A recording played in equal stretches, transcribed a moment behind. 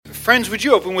Friends, would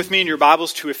you open with me in your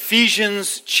Bibles to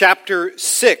Ephesians chapter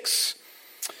 6?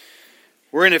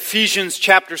 We're in Ephesians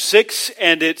chapter 6,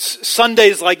 and it's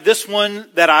Sundays like this one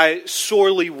that I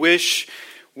sorely wish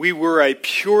we were a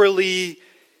purely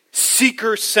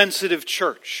seeker-sensitive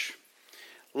church.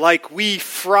 Like we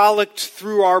frolicked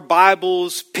through our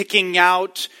Bibles, picking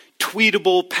out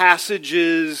tweetable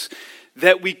passages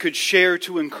that we could share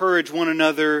to encourage one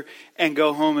another and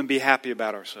go home and be happy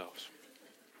about ourselves.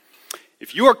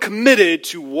 If you are committed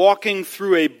to walking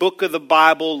through a book of the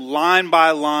Bible, line by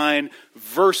line,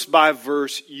 verse by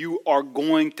verse, you are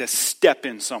going to step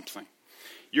in something.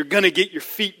 You're going to get your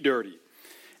feet dirty.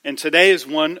 And today is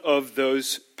one of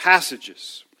those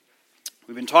passages.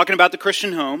 We've been talking about the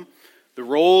Christian home, the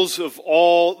roles of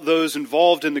all those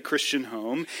involved in the Christian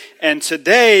home. And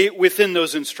today, within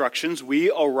those instructions,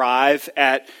 we arrive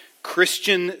at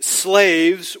Christian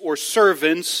slaves or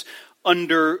servants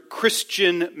under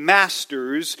Christian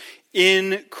masters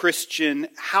in Christian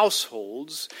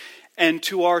households. And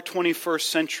to our 21st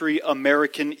century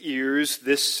American ears,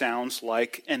 this sounds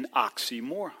like an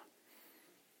oxymoron.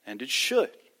 And it should.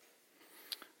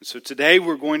 And so today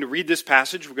we're going to read this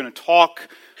passage. We're going to talk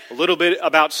a little bit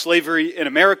about slavery in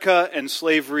America and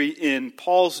slavery in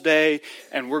Paul's day.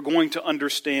 And we're going to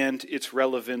understand its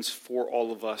relevance for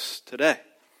all of us today.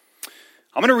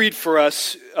 I'm going to read for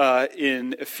us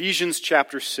in Ephesians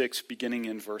chapter 6, beginning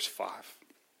in verse 5.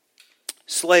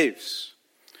 Slaves,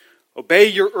 obey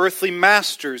your earthly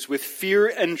masters with fear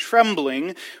and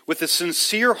trembling, with a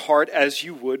sincere heart as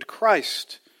you would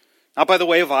Christ. Not by the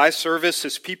way of eye service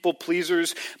as people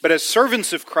pleasers, but as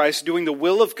servants of Christ, doing the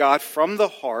will of God from the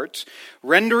heart,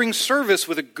 rendering service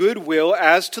with a good will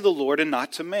as to the Lord and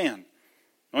not to man.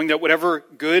 Knowing that whatever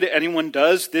good anyone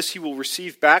does, this he will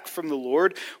receive back from the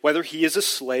Lord, whether he is a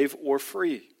slave or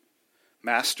free.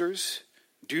 Masters,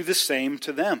 do the same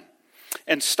to them.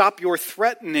 And stop your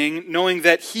threatening, knowing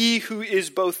that he who is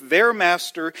both their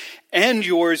master and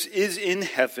yours is in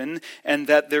heaven, and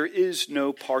that there is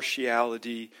no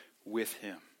partiality with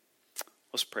him.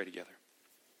 Let's pray together.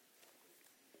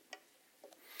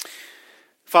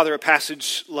 Father, a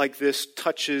passage like this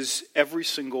touches every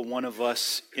single one of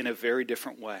us in a very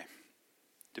different way,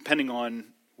 depending on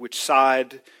which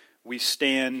side we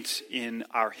stand in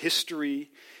our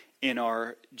history, in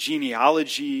our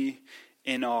genealogy,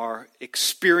 in our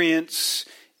experience,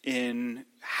 in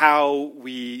how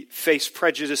we face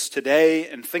prejudice today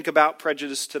and think about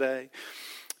prejudice today.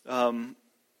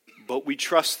 But we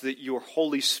trust that your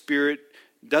Holy Spirit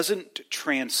doesn't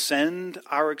transcend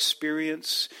our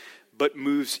experience, but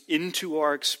moves into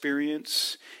our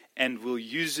experience and will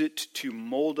use it to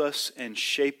mold us and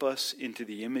shape us into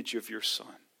the image of your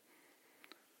Son.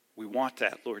 We want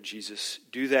that, Lord Jesus.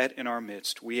 Do that in our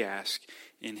midst, we ask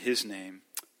in his name.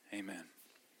 Amen.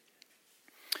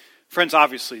 Friends,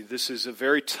 obviously, this is a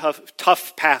very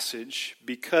tough passage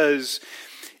because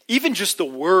even just the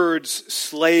words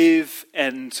slave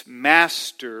and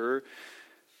master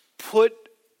put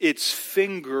its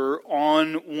finger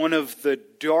on one of the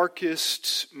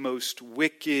darkest, most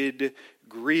wicked,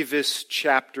 grievous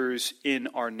chapters in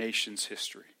our nation's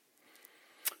history.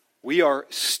 We are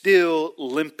still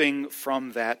limping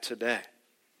from that today.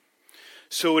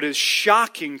 So it is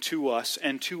shocking to us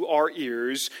and to our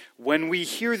ears when we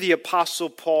hear the Apostle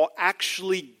Paul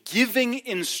actually giving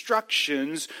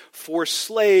instructions for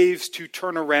slaves to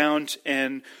turn around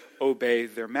and obey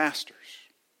their masters.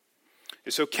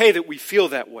 It's okay that we feel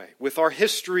that way. With our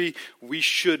history, we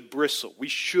should bristle. We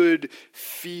should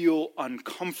feel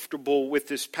uncomfortable with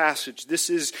this passage. This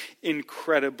is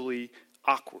incredibly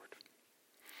awkward.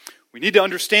 We need to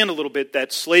understand a little bit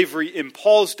that slavery in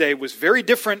Paul's day was very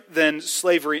different than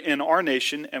slavery in our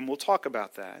nation, and we'll talk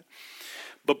about that.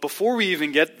 But before we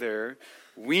even get there,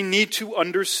 we need to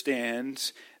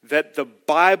understand that the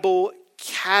Bible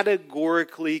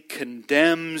categorically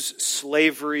condemns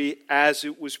slavery as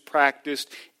it was practiced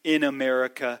in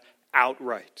America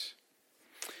outright.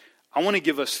 I want to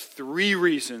give us 3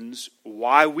 reasons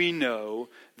why we know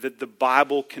that the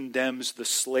Bible condemns the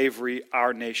slavery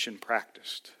our nation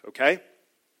practiced. Okay?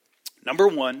 Number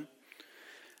 1,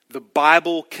 the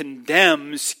Bible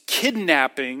condemns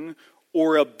kidnapping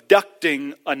or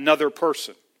abducting another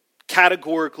person.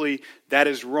 Categorically, that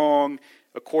is wrong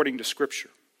according to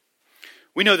Scripture.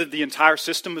 We know that the entire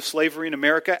system of slavery in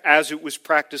America, as it was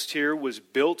practiced here, was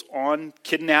built on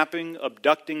kidnapping,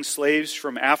 abducting slaves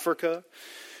from Africa.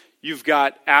 You've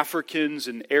got Africans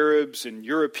and Arabs and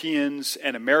Europeans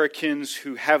and Americans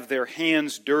who have their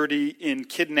hands dirty in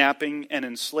kidnapping and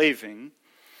enslaving.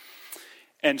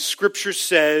 And Scripture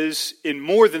says in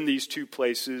more than these 2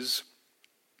 places,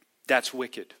 that's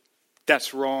wicked,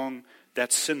 that's wrong,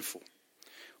 that's sinful.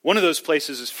 One of those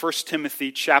places is 1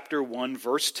 Timothy chapter 1,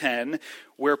 verse 10,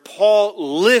 where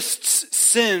Paul lists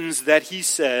sins that he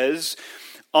says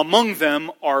among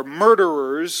them are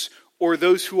murderers or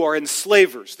those who are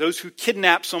enslavers, those who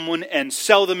kidnap someone and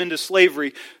sell them into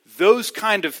slavery. Those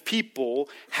kind of people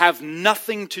have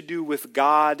nothing to do with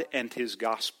God and his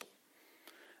gospel.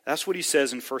 That's what he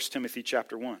says in 1 Timothy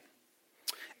chapter 1.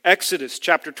 Exodus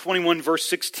chapter 21, verse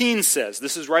 16 says,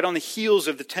 this is right on the heels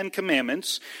of the Ten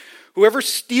Commandments, whoever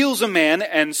steals a man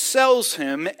and sells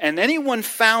him, and anyone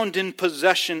found in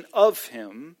possession of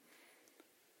him,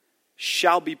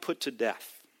 shall be put to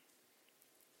death.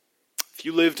 If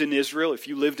you lived in Israel, if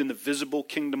you lived in the visible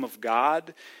kingdom of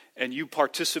God, and you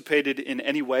participated in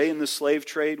any way in the slave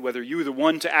trade, whether you were the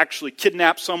one to actually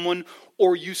kidnap someone,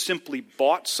 or you simply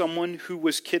bought someone who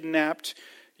was kidnapped,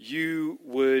 you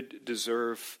would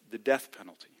deserve the death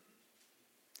penalty.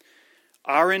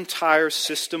 Our entire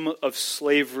system of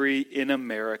slavery in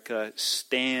America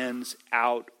stands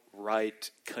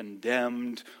outright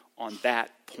condemned on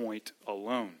that point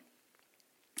alone.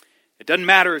 It doesn't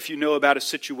matter if you know about a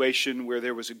situation where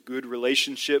there was a good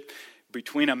relationship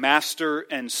between a master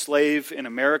and slave in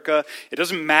America. It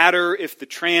doesn't matter if the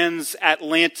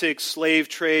transatlantic slave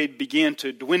trade began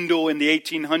to dwindle in the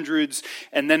 1800s,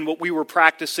 and then what we were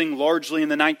practicing largely in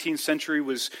the 19th century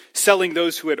was selling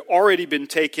those who had already been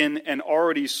taken and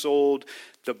already sold.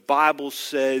 The Bible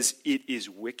says it is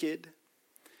wicked.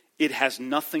 It has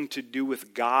nothing to do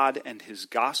with God and his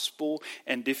gospel.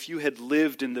 And if you had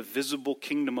lived in the visible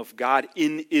kingdom of God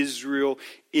in Israel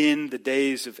in the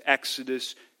days of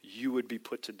Exodus, you would be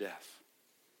put to death.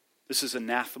 This is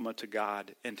anathema to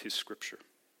God and his scripture.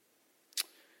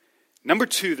 Number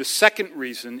two, the second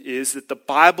reason is that the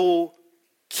Bible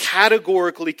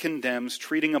categorically condemns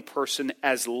treating a person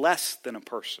as less than a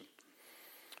person.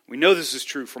 We know this is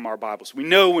true from our Bibles. We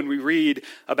know when we read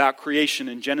about creation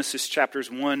in Genesis chapters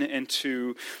 1 and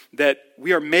 2 that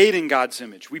we are made in God's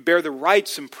image. We bear the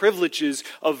rights and privileges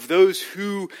of those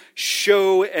who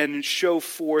show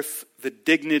forth the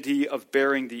dignity of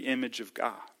bearing the image of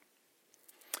God.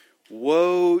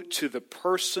 Woe to the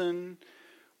person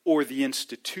or the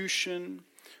institution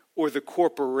or the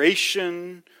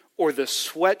corporation or the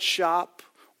sweatshop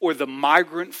or the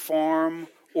migrant farm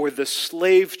or the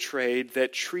slave trade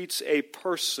that treats a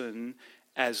person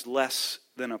as less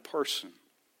than a person.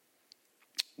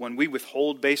 When we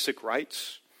withhold basic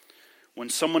rights, when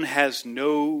someone has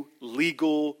no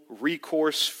legal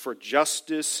recourse for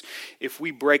justice, if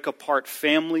we break apart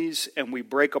families and we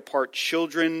break apart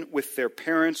children with their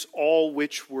parents, all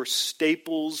which were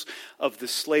staples of the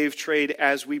slave trade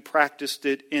as we practiced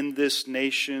it in this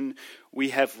nation,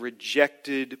 we have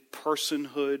rejected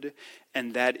personhood,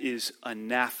 and that is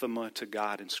anathema to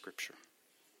God in Scripture.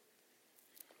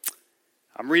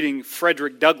 I'm reading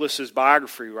Frederick Douglass's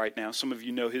biography right now. Some of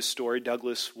you know his story.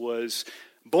 Douglass was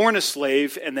born a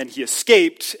slave, and then he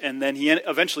escaped, and then he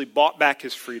eventually bought back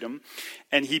his freedom,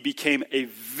 and he became a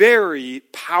very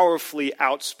powerfully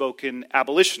outspoken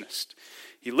abolitionist.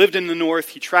 He lived in the North,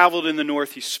 he traveled in the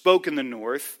North, he spoke in the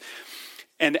North.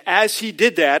 And as he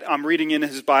did that, I'm reading in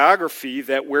his biography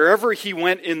that wherever he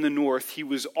went in the North, he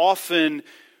was often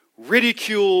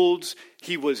ridiculed,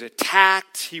 he was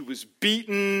attacked, he was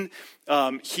beaten,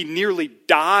 he nearly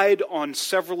died on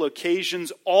several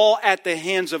occasions, all at the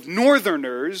hands of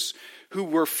Northerners who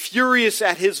were furious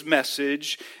at his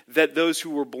message that those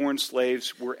who were born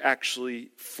slaves were actually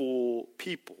full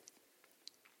people.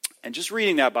 And just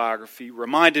reading that biography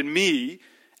reminded me,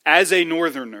 as a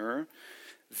Northerner,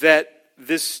 that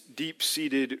this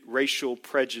deep-seated racial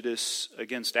prejudice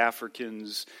against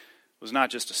Africans was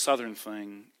not just a Southern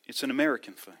thing, it's an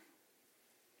American thing.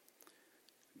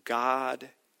 God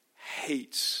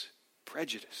hates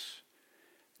prejudice.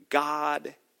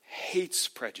 God hates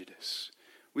prejudice.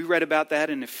 We read about that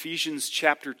in Ephesians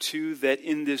chapter 2, that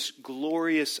in this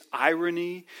glorious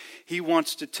irony, he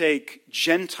wants to take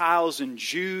Gentiles and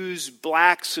Jews,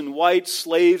 blacks and whites,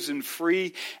 slaves and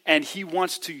free, and he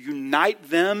wants to unite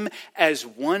them as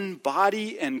one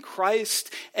body in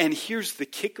Christ. And here's the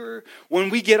kicker. When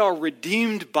we get our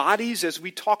redeemed bodies, as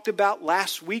we talked about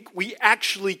last week, we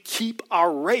actually keep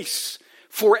our race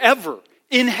forever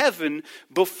in heaven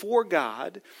before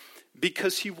God,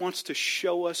 because he wants to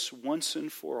show us once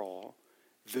and for all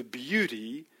the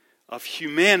beauty of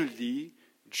humanity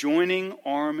joining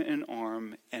arm in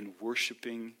arm and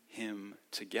worshiping him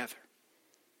together.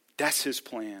 That's his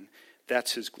plan.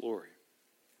 That's his glory.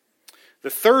 The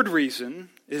third reason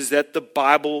is that the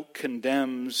Bible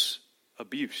condemns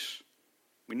abuse.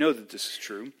 We know that this is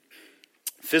true.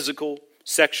 Physical,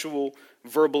 sexual,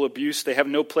 verbal abuse. They have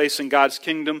no place in God's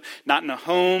kingdom, not in a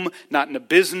home, not in a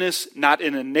business, not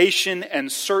in a nation,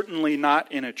 and certainly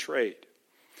not in a trade.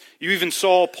 You even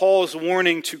saw Paul's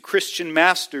warning to Christian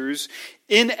masters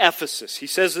in Ephesus. He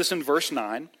says this in verse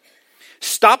 9,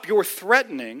 "Stop your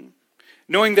threatening,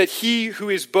 knowing that he who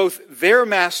is both their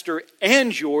master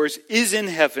and yours is in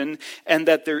heaven, and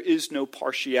that there is no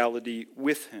partiality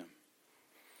with him."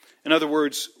 In other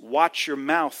words, watch your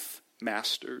mouth,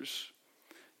 masters.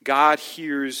 God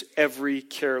hears every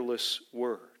careless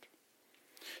word.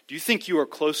 Do you think you are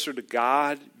closer to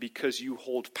God because you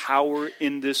hold power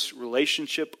in this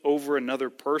relationship over another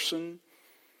person?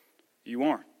 You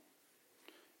aren't.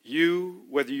 You,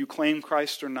 whether you claim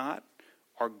Christ or not,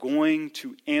 are going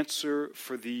to answer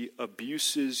for the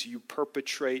abuses you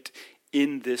perpetrate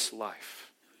in this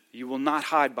life. You will not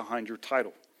hide behind your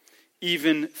title,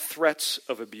 even threats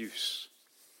of abuse.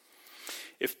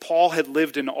 If Paul had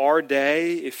lived in our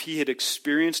day, if he had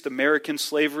experienced American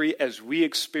slavery as we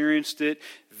experienced it,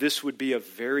 this would be a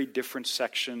very different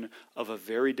section of a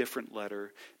very different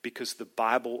letter, because the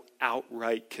Bible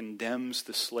outright condemns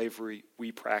the slavery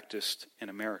we practiced in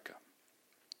America.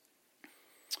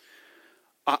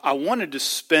 I wanted to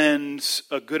spend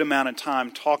a good amount of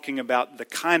time talking about the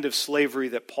kind of slavery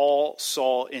that Paul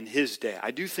saw in his day. I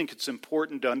do think it's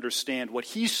important to understand what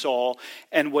he saw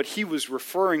and what he was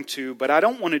referring to, but I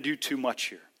don't want to do too much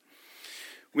here.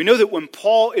 We know that when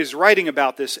Paul is writing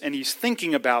about this and he's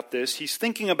thinking about this, he's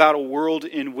thinking about a world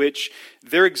in which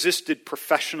there existed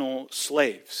professional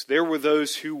slaves. There were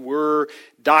those who were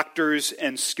doctors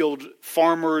and skilled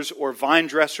farmers or vine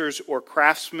dressers or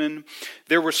craftsmen.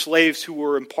 There were slaves who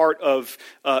were in part of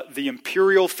the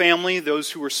imperial family,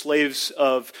 those who were slaves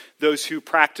of those who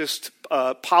practiced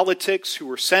politics, who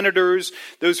were senators,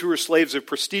 those who were slaves of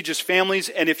prestigious families.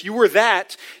 And if you were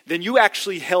that, then you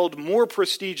actually held more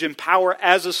prestige and power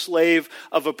as a slave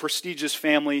of a prestigious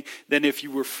family than if you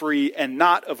were free and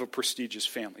not of a prestigious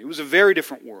family. It was a very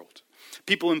different world.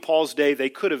 People in Paul's day, they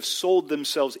could have sold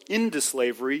themselves into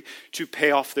slavery to pay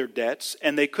off their debts,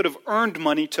 and they could have earned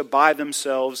money to buy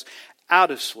themselves out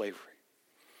of slavery.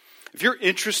 If you're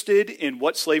interested in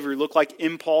what slavery looked like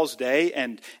in Paul's day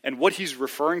and what he's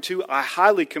referring to, I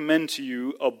highly commend to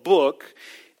you a book.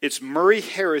 It's Murray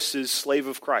Harris's Slave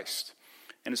of Christ.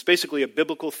 And it's basically a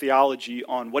biblical theology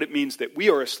on what it means that we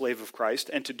are a slave of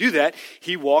Christ. And to do that,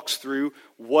 he walks through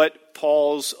what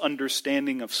Paul's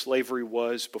understanding of slavery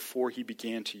was before he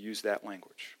began to use that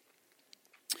language.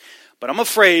 But I'm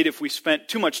afraid if we spent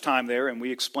too much time there and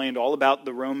we explained all about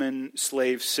the Roman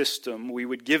slave system, we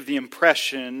would give the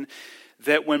impression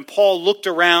that when Paul looked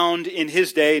around in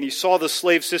his day and he saw the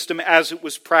slave system as it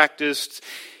was practiced,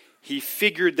 he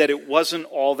figured that it wasn't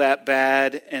all that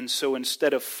bad, and so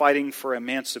instead of fighting for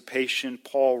emancipation,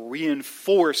 Paul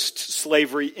reinforced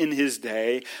slavery in his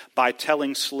day by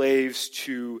telling slaves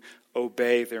to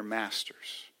obey their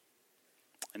masters.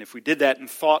 And if we did that and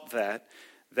thought that,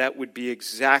 that would be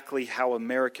exactly how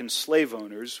American slave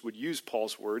owners would use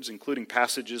Paul's words, including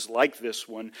passages like this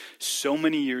one, so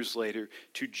many years later,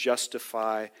 to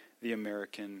justify the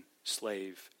American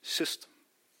slave system.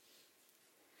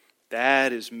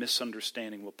 That is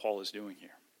misunderstanding what Paul is doing here.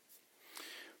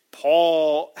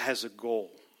 Paul has a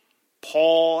goal.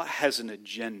 Paul has an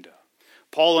agenda.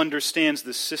 Paul understands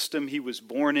the system he was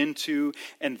born into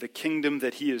and the kingdom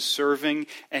that he is serving,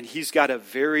 and he's got a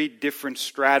very different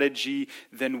strategy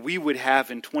than we would have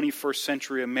in 21st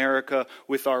century America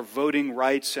with our voting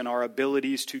rights and our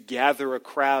abilities to gather a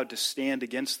crowd to stand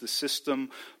against the system.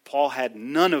 Paul had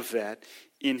none of that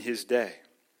in his day.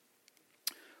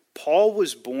 Paul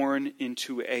was born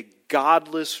into a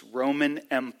godless Roman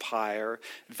Empire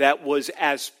that was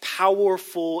as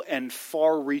powerful and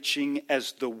far-reaching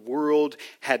as the world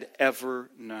had ever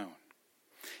known.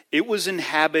 It was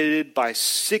inhabited by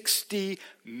 60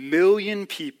 million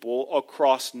people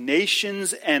across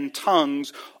nations and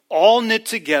tongues, all knit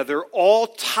together, all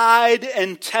tied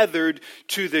and tethered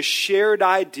to the shared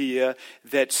idea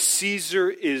that Caesar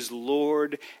is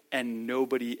Lord and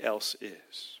nobody else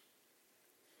is.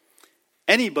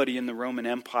 Anybody in the Roman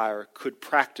Empire could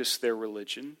practice their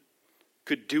religion,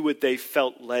 could do what they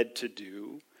felt led to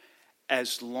do,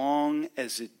 as long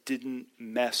as it didn't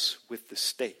mess with the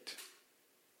state.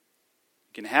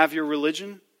 You can have your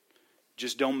religion,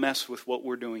 just don't mess with what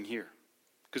we're doing here,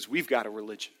 because we've got a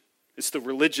religion. It's the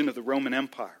religion of the Roman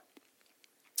Empire.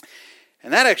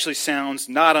 And that actually sounds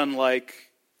not unlike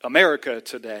America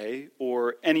today,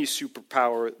 or any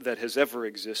superpower that has ever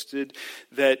existed,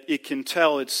 that it can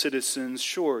tell its citizens,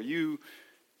 sure, you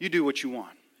do what you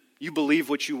want. You believe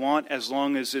what you want as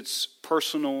long as it's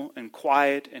personal and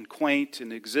quiet and quaint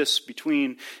and exists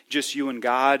between just you and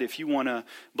God. If you want to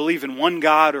believe in one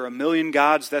God or a million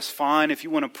gods, that's fine. If you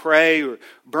want to pray or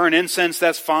burn incense,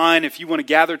 that's fine. If you want to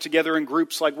gather together in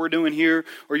groups like we're doing here,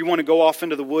 or you want to go off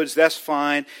into the woods, that's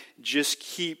fine. Just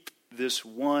keep this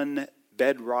one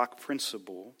bedrock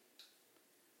principle.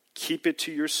 Keep it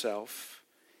to yourself.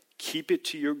 Keep it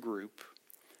to your group.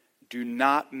 Do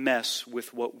not mess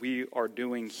with what we are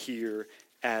doing here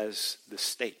as the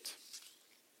state.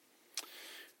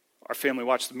 Our family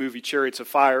watched the movie Chariots of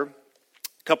Fire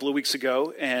a couple of weeks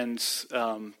ago, and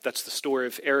that's the story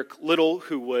of Eric Liddell,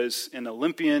 who was an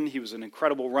Olympian. He was an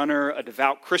incredible runner, a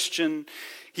devout Christian.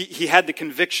 He had the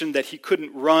conviction that he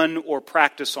couldn't run or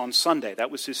practice on Sunday.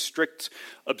 That was his strict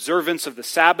observance of the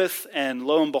Sabbath, and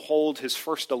lo and behold, his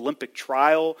first Olympic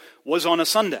trial was on a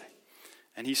Sunday.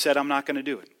 And he said, I'm not going to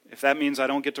do it. If that means I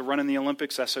don't get to run in the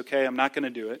Olympics, that's okay. I'm not going to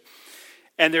do it.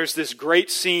 And there's this great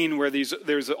scene where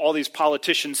there's all these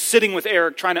politicians sitting with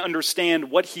Eric trying to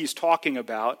understand what he's talking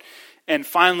about. And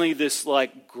finally this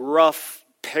gruff,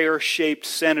 pear-shaped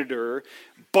senator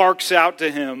barks out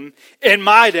to him, in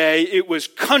my day, it was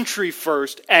country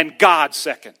first and God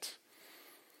second.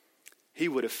 He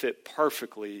would have fit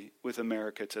perfectly with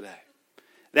America today.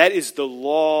 That is the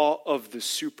law of the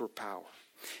superpower.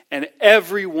 And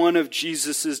every one of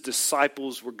Jesus'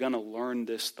 disciples were going to learn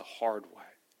this the hard way.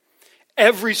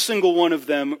 Every single one of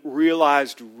them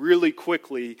realized really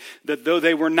quickly that though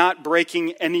they were not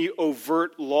breaking any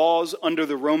overt laws under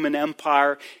the Roman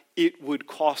Empire, it would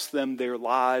cost them their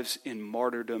lives in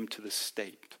martyrdom to the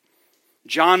state.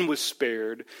 John was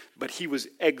spared, but he was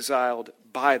exiled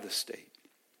by the state.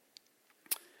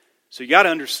 So you got to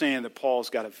understand that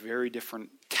Paul's got a very different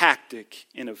tactic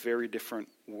in a very different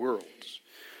world.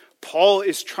 Paul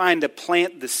is trying to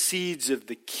plant the seeds of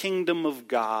the kingdom of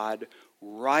God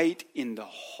right in the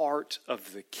heart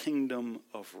of the kingdom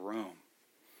of Rome.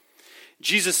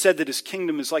 Jesus said that his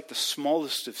kingdom is like the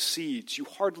smallest of seeds. You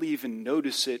hardly even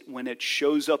notice it when it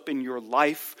shows up in your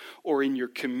life or in your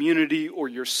community or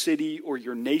your city or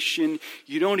your nation.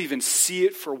 You don't even see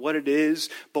it for what it is.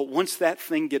 But once that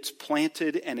thing gets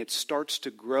planted and it starts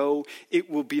to grow, it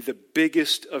will be the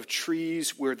biggest of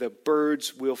trees where the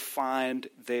birds will find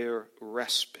their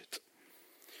respite.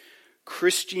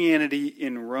 Christianity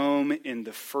in Rome in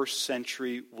the first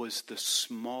century was the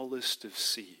smallest of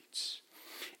seeds.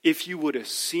 If you would have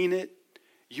seen it,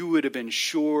 you would have been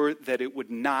sure that it would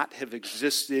not have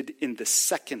existed in the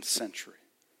second century.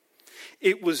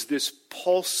 It was this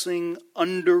pulsing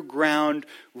underground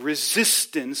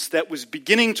resistance that was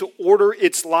beginning to order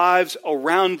its lives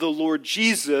around the Lord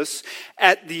Jesus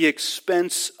at the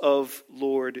expense of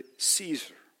Lord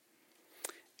Caesar.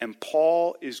 And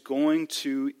Paul is going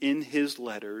to, in his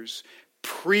letters,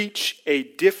 preach a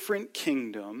different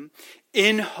kingdom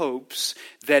in hopes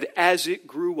that as it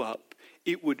grew up,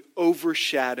 it would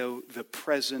overshadow the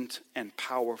present and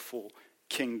powerful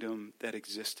kingdom that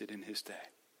existed in his day.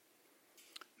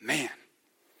 Man,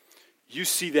 you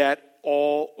see that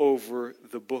all over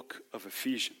the book of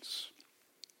Ephesians.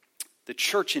 The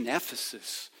church in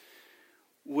Ephesus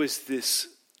was this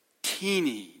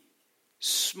teeny,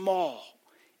 small,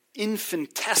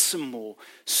 infinitesimal,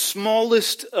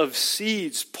 smallest of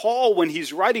seeds. Paul, when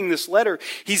he's writing this letter,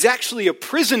 he's actually a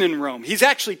prison in Rome. He's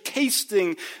actually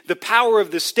tasting the power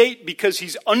of the state because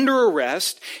he's under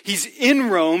arrest. He's in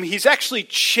Rome. He's actually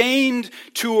chained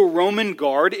to a Roman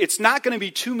guard. It's not going to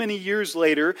be too many years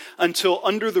later until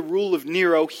under the rule of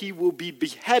Nero, he will be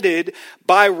beheaded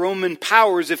by Roman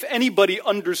powers. If anybody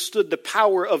understood the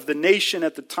power of the nation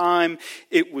at the time,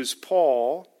 it was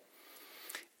Paul.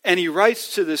 And he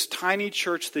writes to this tiny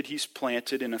church that he's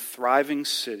planted in a thriving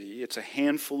city. It's a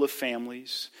handful of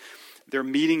families. They're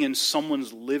meeting in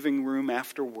someone's living room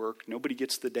after work. Nobody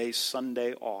gets the day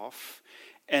Sunday off.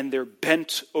 And they're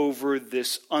bent over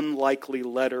this unlikely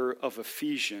letter of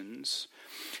Ephesians.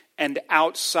 And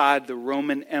outside, the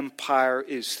Roman Empire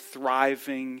is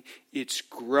thriving, it's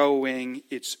growing,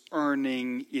 it's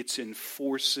earning, it's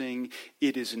enforcing,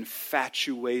 it is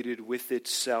infatuated with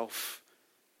itself.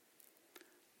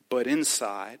 But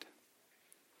inside,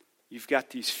 you've got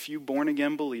these few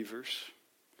born-again believers.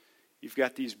 You've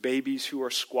got these babies who are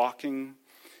squawking.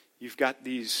 You've got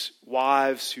these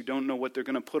wives who don't know what they're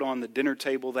going to put on the dinner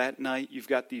table that night. You've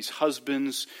got these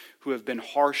husbands who have been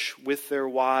harsh with their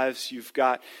wives. You've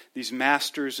got these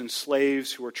masters and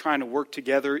slaves who are trying to work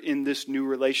together in this new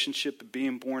relationship of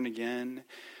being born again.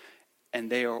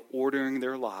 And they are ordering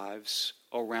their lives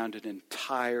around an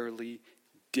entirely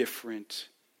different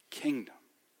kingdom.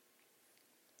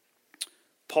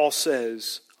 Paul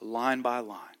says, line by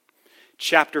line,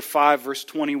 Chapter 5, verse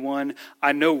 21,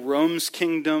 I know Rome's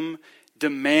kingdom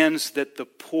demands that the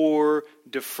poor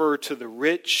defer to the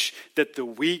rich, that the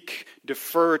weak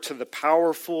defer to the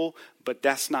powerful, but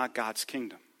that's not God's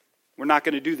kingdom. We're not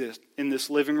going to do this in this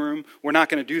living room. We're not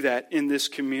going to do that in this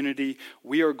community.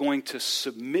 We are going to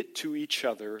submit to each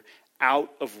other out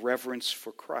of reverence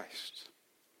for Christ.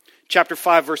 Chapter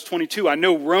 5, verse 22, I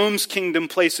know Rome's kingdom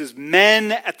places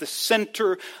men at the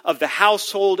center of the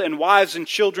household, and wives and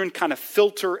children kind of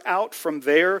filter out from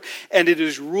there, and it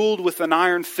is ruled with an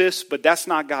iron fist, but that's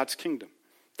not God's kingdom.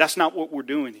 That's not what we're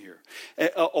doing here.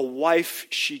 A wife,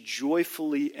 she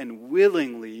joyfully and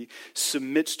willingly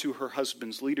submits to her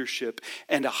husband's leadership,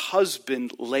 and a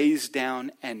husband lays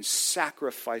down and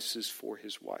sacrifices for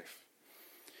his wife.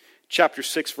 Chapter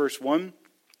 6, verse 1,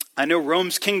 I know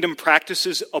Rome's kingdom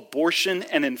practices abortion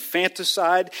and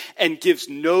infanticide and gives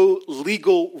no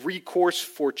legal recourse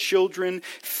for children,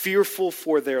 fearful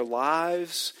for their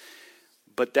lives,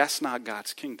 but that's not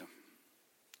God's kingdom.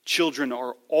 Children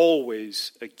are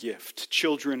always a gift.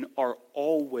 Children are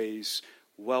always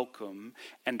welcome,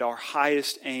 and our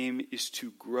highest aim is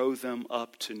to grow them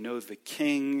up to know the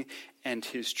King and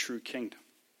his true kingdom.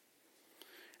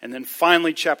 And then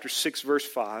finally, chapter 6, verse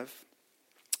 5,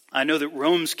 I know that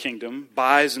Rome's kingdom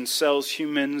buys and sells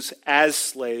humans as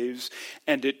slaves,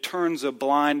 and it turns a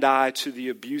blind eye to the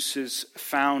abuses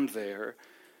found there,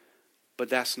 but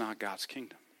that's not God's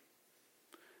kingdom.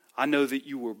 I know that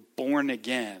you were born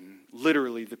again.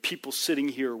 Literally, the people sitting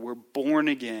here were born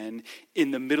again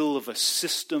in the middle of a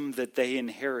system that they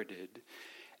inherited,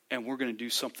 and we're going to do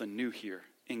something new here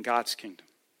in God's kingdom.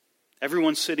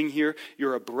 Everyone sitting here,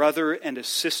 you're a brother and a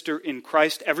sister in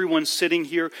Christ. Everyone sitting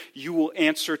here, you will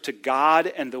answer to God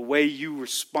and the way you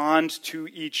respond to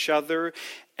each other.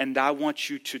 And I want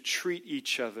you to treat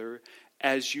each other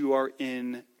as you are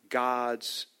in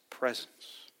God's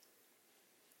presence.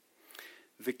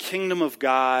 The kingdom of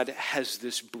God has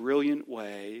this brilliant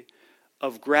way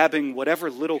of grabbing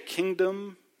whatever little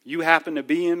kingdom you happen to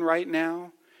be in right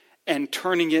now and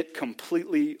turning it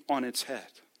completely on its head.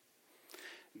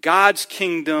 God's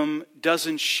kingdom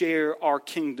doesn't share our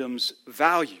kingdom's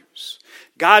values.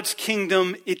 God's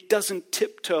kingdom, it doesn't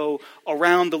tiptoe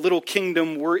around the little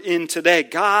kingdom we're in today.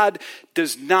 God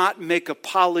does not make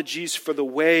apologies for the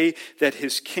way that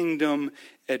his kingdom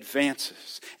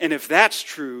advances. And if that's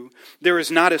true, there is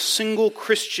not a single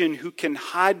Christian who can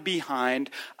hide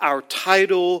behind our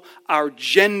title, our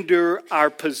gender, our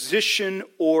position,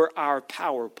 or our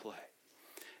power play.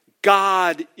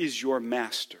 God is your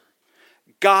master.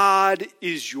 God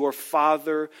is your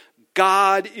father.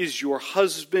 God is your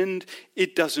husband.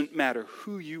 It doesn't matter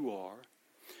who you are.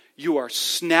 You are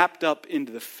snapped up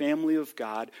into the family of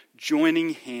God,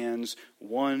 joining hands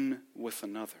one with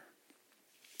another.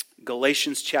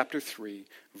 Galatians chapter 3,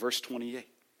 verse 28.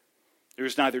 There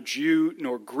is neither Jew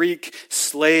nor Greek,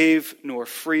 slave nor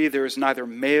free. There is neither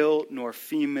male nor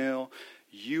female.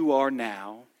 You are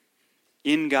now,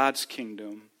 in God's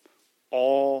kingdom,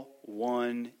 all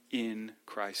one in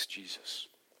Christ Jesus.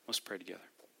 Let's pray together.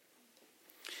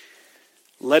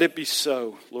 Let it be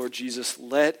so, Lord Jesus.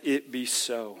 Let it be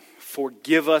so.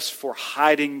 Forgive us for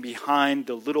hiding behind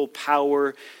the little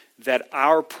power that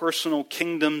our personal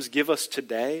kingdoms give us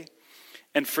today,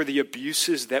 and for the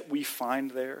abuses that we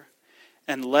find there.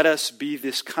 And let us be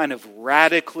this kind of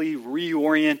radically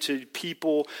reoriented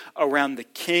people around the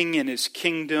King and his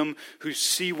kingdom, who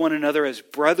see one another as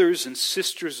brothers and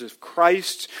sisters of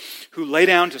Christ, who lay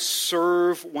down to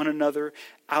serve one another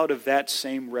out of that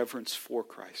same reverence for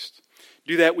Christ.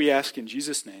 Do that, we ask in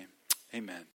Jesus' name. Amen.